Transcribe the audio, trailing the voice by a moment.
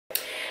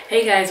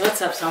Hey guys,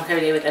 what's up? So I'm here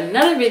today with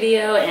another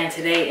video, and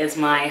today is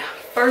my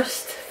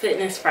first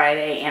Fitness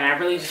Friday, and I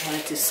really just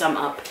wanted to sum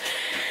up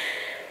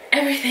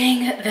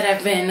everything that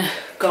I've been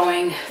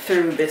going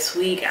through this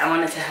week. I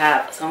wanted to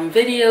have some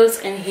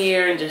videos in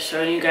here and just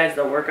showing you guys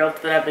the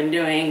workouts that I've been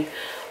doing,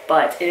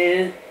 but it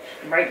is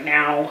right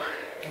now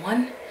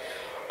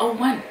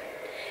 1:01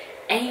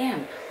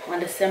 a.m. on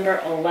December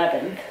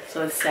 11th,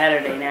 so it's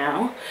Saturday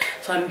now.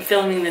 So I'm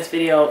filming this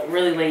video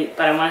really late,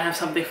 but I want to have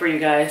something for you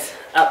guys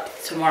up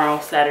tomorrow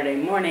Saturday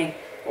morning,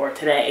 or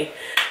today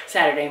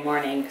Saturday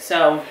morning.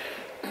 So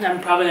I'm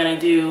probably gonna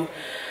do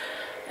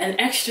an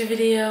extra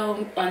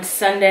video on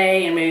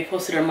Sunday and maybe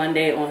post it on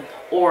Monday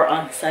or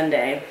on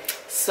Sunday,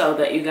 so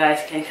that you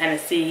guys can kind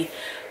of see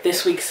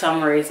this week's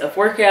summaries of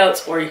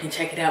workouts, or you can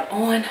check it out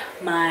on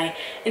my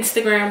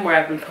Instagram where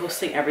I've been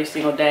posting every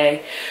single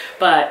day.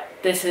 But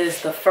this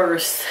is the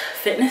first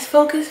fitness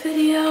focused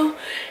video,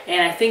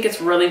 and I think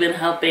it's really been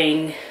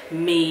helping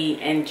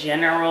me in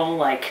general,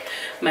 like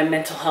my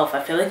mental health.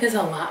 I feel like is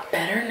a lot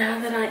better now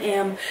that I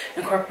am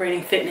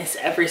incorporating fitness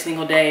every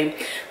single day.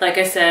 Like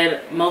I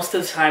said, most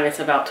of the time it's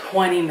about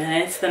 20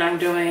 minutes that I'm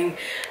doing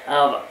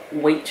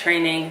weight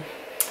training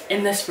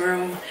in this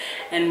room,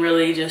 and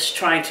really just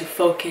trying to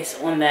focus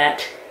on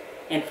that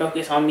and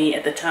focus on me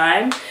at the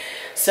time.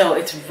 So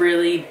it's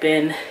really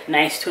been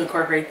nice to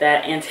incorporate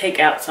that and take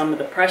out some of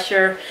the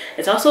pressure.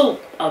 It's also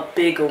a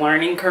big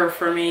learning curve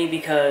for me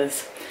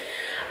because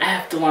I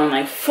have to learn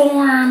like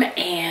form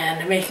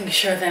and making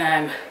sure that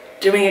I'm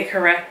doing it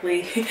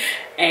correctly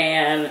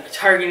and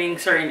targeting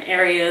certain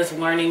areas,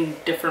 learning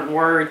different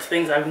words,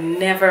 things I've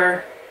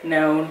never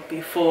known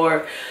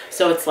before.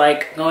 So it's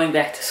like going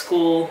back to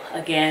school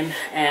again,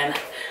 and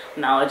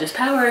knowledge is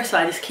power, so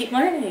I just keep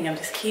learning. I'm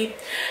just keep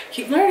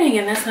learning,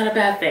 and that's not a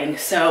bad thing.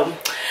 So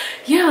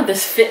yeah,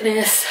 this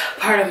fitness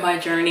part of my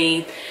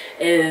journey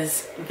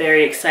is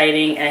very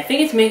exciting, and I think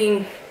it's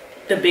making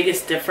the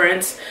biggest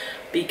difference,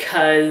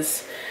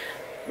 because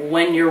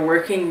when you're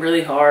working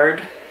really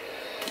hard,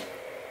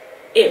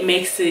 it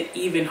makes it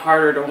even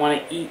harder to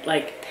want to eat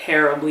like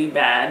terribly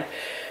bad,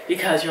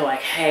 because you're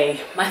like,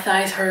 hey, my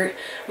thighs hurt,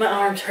 my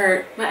arms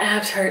hurt, my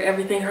abs hurt,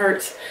 everything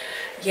hurts.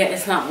 Yet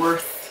it's not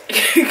worth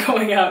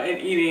going out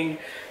and eating,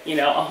 you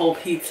know, a whole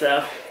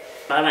pizza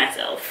by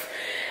myself.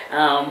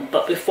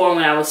 But before,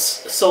 when I was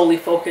solely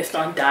focused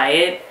on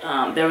diet,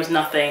 there was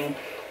nothing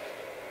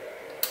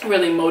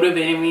really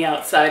motivating me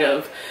outside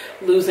of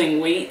losing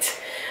weight,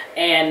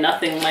 and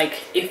nothing like,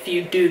 if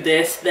you do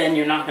this, then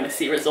you're not going to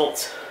see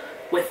results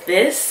with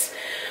this,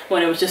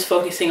 when it was just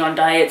focusing on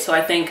diet. So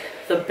I think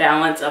the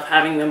balance of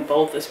having them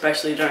both,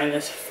 especially during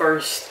this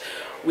first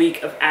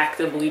week of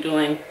actively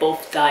doing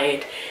both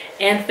diet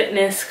and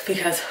fitness,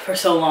 because for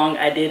so long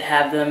I did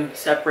have them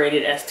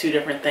separated as two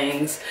different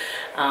things.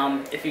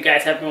 If you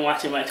guys have been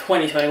watching my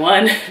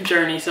 2021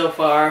 journey so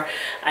far,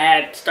 I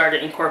had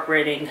started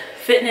incorporating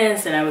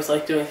fitness, and I was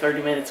like doing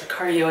 30 minutes of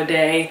cardio a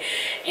day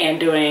and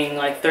doing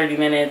like 30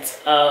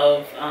 minutes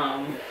of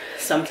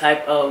some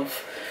type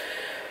of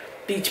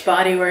beach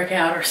body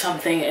workout or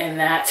something in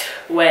that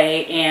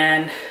way,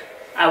 and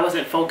I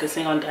wasn't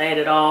focusing on diet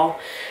at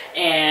all.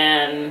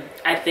 And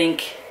I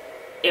think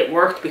it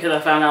worked because I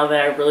found out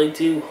that I really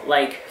do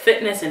like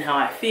fitness and how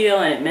I feel,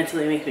 and it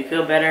mentally makes me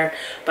feel better,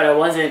 but I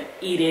wasn't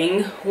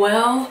eating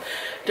well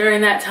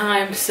during that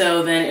time.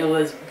 So then it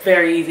was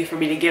very easy for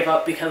me to give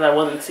up, because I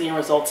wasn't seeing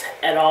results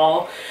at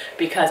all,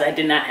 because I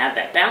did not have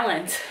that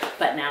balance.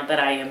 But now that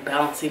I am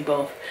balancing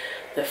both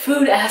the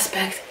food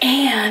aspect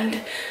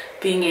and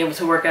being able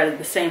to work out at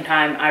the same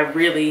time, I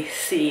really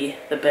see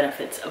the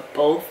benefits of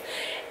both,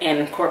 and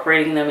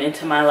incorporating them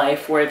into my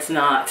life where it's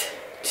not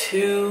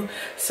too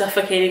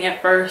suffocating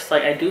at first.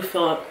 Like, I do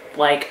feel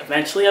like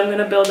eventually I'm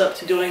gonna build up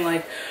to doing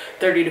like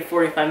 30 to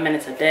 45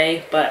 minutes a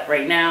day, but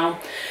right now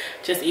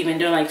just even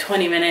doing like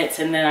 20 minutes,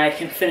 and then I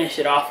can finish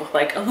it off with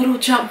like a little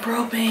jump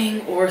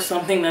roping or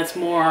something that's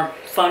more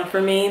fun for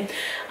me,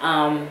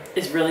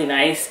 is really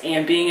nice.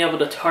 And being able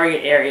to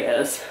target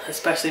areas,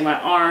 especially my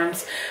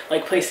arms,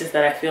 like places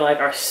that I feel like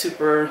are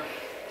super,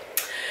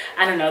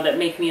 I don't know, that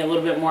make me a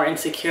little bit more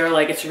insecure.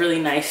 Like, it's really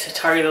nice to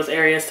target those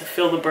areas, to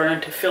feel the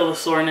burn, to feel the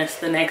soreness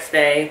the next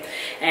day.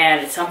 And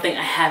it's something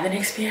I haven't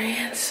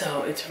experienced,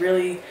 so it's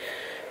really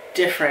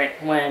different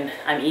when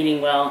I'm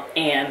eating well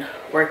and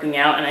working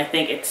out. And I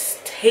think it's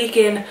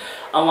taken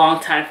a long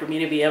time for me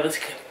to be able to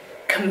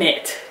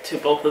commit to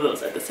both of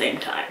those at the same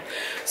time.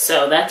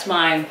 So that's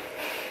my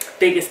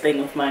biggest thing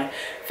with my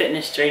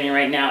fitness training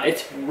right now.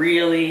 It's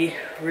really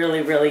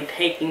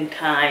taking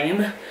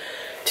time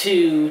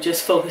to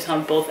just focus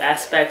on both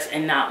aspects,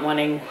 and not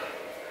wanting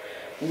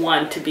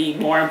one to be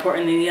more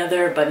important than the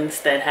other, but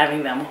instead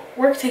having them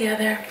work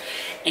together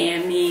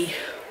and me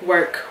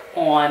work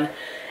on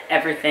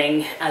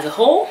everything as a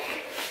whole.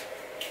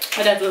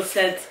 But as I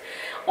said,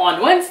 on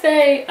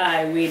Wednesday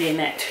I weighed in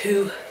at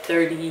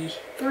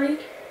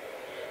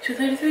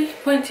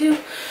 233.2.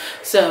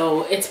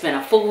 So it's been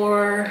a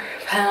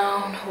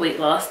 4-pound weight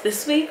loss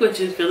this week, which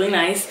is really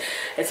nice.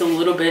 It's a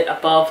little bit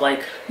above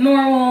like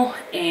normal,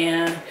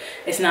 and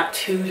it's not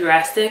too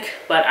drastic,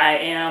 but I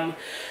am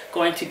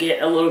going to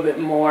get a little bit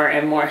more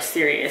and more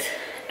serious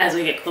as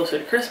we get closer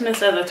to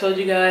Christmas. As I told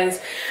you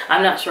guys,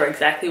 I'm not sure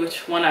exactly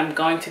which one I'm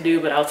going to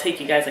do, but I'll take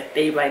you guys like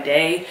day by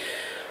day,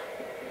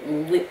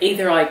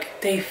 either like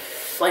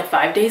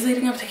 5 days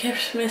leading up to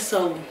Christmas,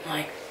 so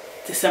like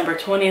December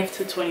 20th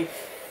to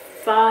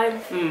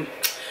 25,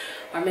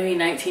 or maybe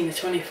 19 to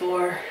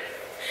 24.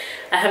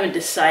 I haven't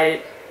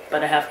decided,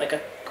 but I have like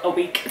a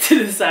week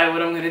to decide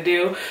what I'm gonna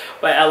do,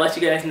 but I'll let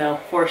you guys know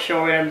for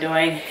sure what I'm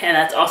doing. And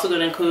that's also going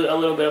to include a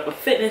little bit of a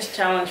fitness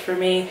challenge for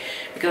me,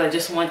 because I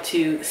just want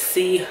to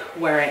see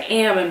where I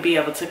am and be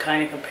able to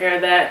kind of compare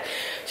that.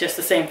 Just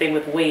the same thing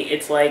with weight.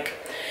 It's like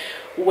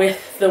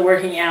with the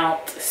working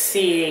out,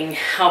 seeing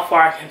how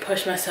far I can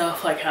push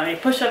myself, like how many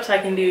push-ups I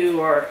can do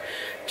or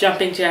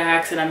jumping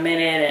jacks in a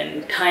minute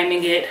and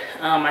timing it.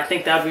 I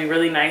think that would be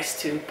really nice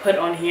to put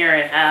on here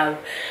and have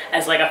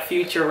as like a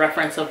future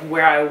reference of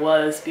where I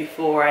was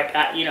before I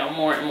got, you know,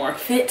 more and more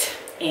fit.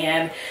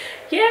 And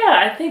yeah,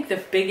 I think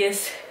the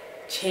biggest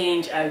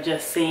change I've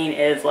just seen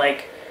is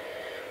like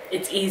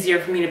it's easier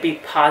for me to be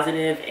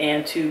positive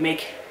and to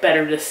make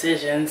better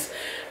decisions,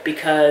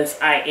 because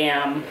I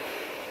am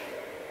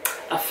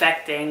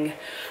affecting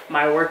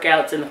my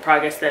workouts and the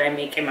progress that I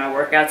make in my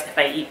workouts if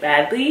I eat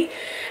badly.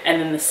 And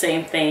then the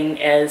same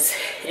thing as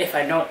if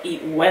I don't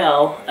eat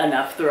well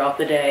enough throughout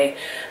the day,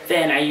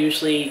 then I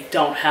usually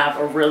don't have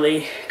a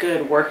really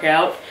good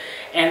workout.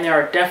 And there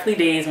are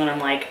definitely days when I'm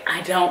like,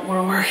 I don't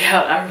want to work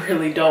out, I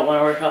really don't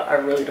want to work out, I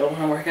really don't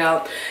want to work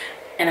out,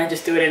 and I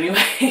just do it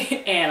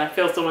anyway. And I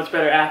feel so much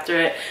better after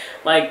it.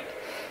 Like,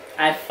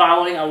 I'm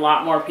following a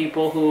lot more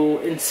people who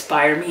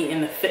inspire me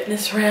in the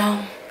fitness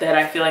realm that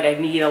I feel like I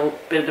need a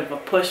bit of a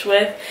push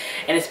with,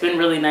 and it's been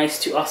really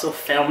nice to also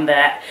film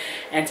that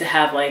and to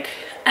have like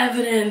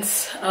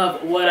evidence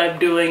of what I'm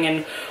doing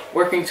and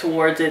working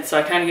towards it. So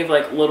I kind of give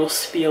like little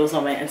spiels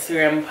on my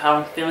Instagram of how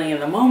I'm feeling in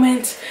the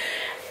moment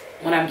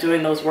when I'm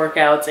doing those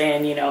workouts.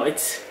 And you know,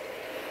 it's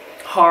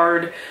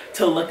hard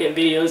to look at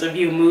videos of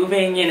you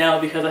moving, you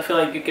know, because I feel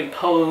like you can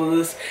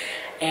pose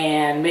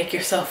and make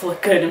yourself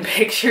look good in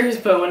pictures,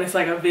 but when it's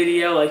like a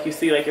video, like you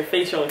see like your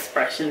facial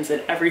expressions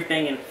and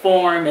everything in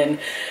form, and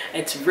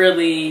it's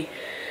really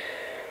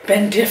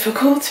been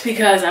difficult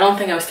because I don't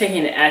think I was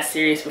taking it as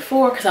serious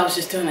before, because I was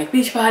just doing like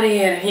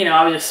Beachbody and, you know,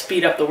 I would just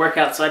speed up the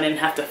workout so I didn't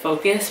have to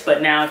focus.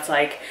 But now it's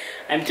like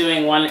I'm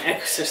doing one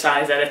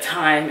exercise at a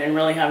time and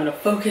really having to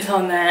focus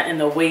on that and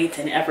the weight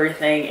and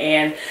everything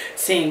and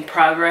seeing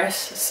progress.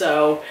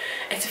 So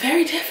it's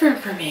very different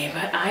for me,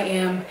 but I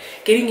am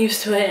getting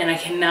used to it, and I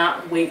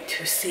cannot wait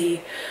to see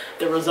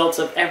the results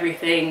of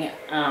everything,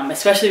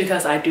 especially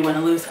because I do want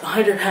to lose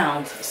 100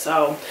 pounds.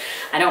 So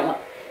I don't want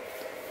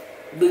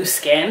lose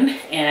skin,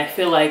 and I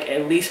feel like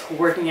at least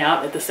working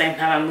out at the same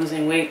time I'm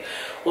losing weight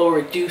will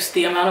reduce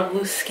the amount of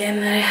loose skin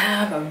that I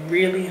have. I'm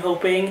really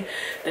hoping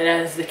that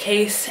is the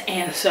case,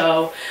 and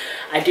so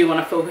I do want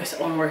to focus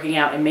on working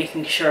out and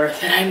making sure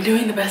that I'm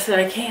doing the best that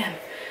I can,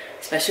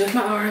 especially with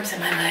my arms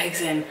and my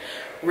legs, and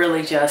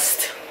really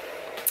just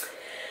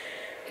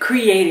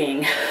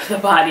creating the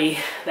body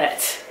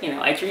that, you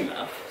know, I dream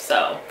of.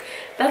 So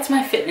that's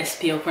my fitness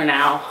spiel for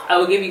now. I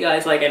will give you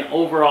guys like an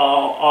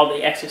overall, all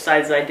the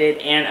exercises I did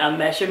and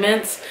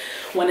measurements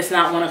when it's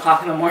not 1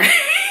 o'clock in the morning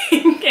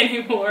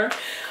anymore.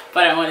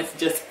 But I wanted to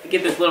just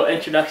get this little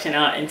introduction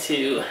out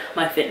into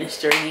my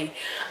fitness journey.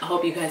 I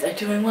hope you guys are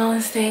doing well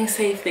and staying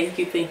safe. Thank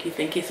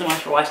you so much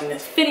for watching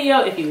this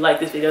video. If you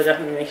like this video,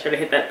 definitely make sure to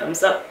hit that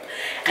thumbs up.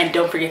 And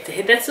don't forget to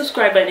hit that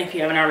subscribe button if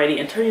you haven't already,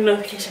 and turn your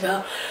notification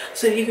bell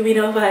so that you can be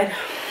notified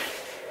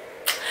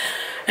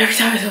every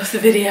time I post a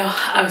video.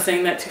 I was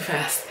saying that too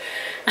fast.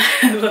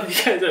 I love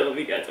you guys, I love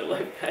you guys, I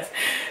love you guys.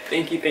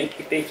 Thank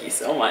you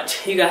so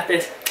much. You got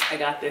this, I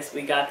got this,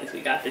 we got this,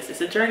 we got this.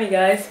 It's a journey,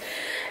 guys.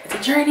 It's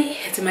a journey,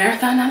 it's a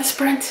marathon, not a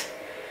sprint.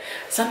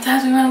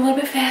 Sometimes we run a little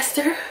bit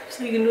faster,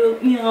 so you can do,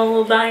 you know, a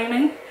little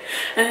diamond.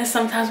 And then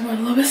sometimes we run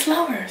a little bit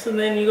slower, so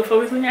then you can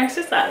focus on your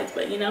exercise.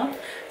 But you know,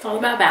 it's all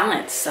about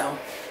balance. So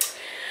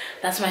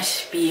that's my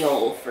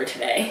spiel for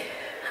today.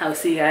 I'll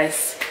see you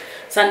guys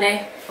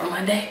Sunday or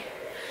Monday,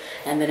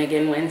 and then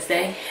again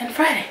Wednesday and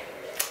Friday.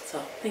 So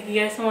thank you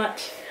guys so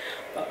much.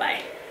 Bye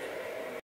bye.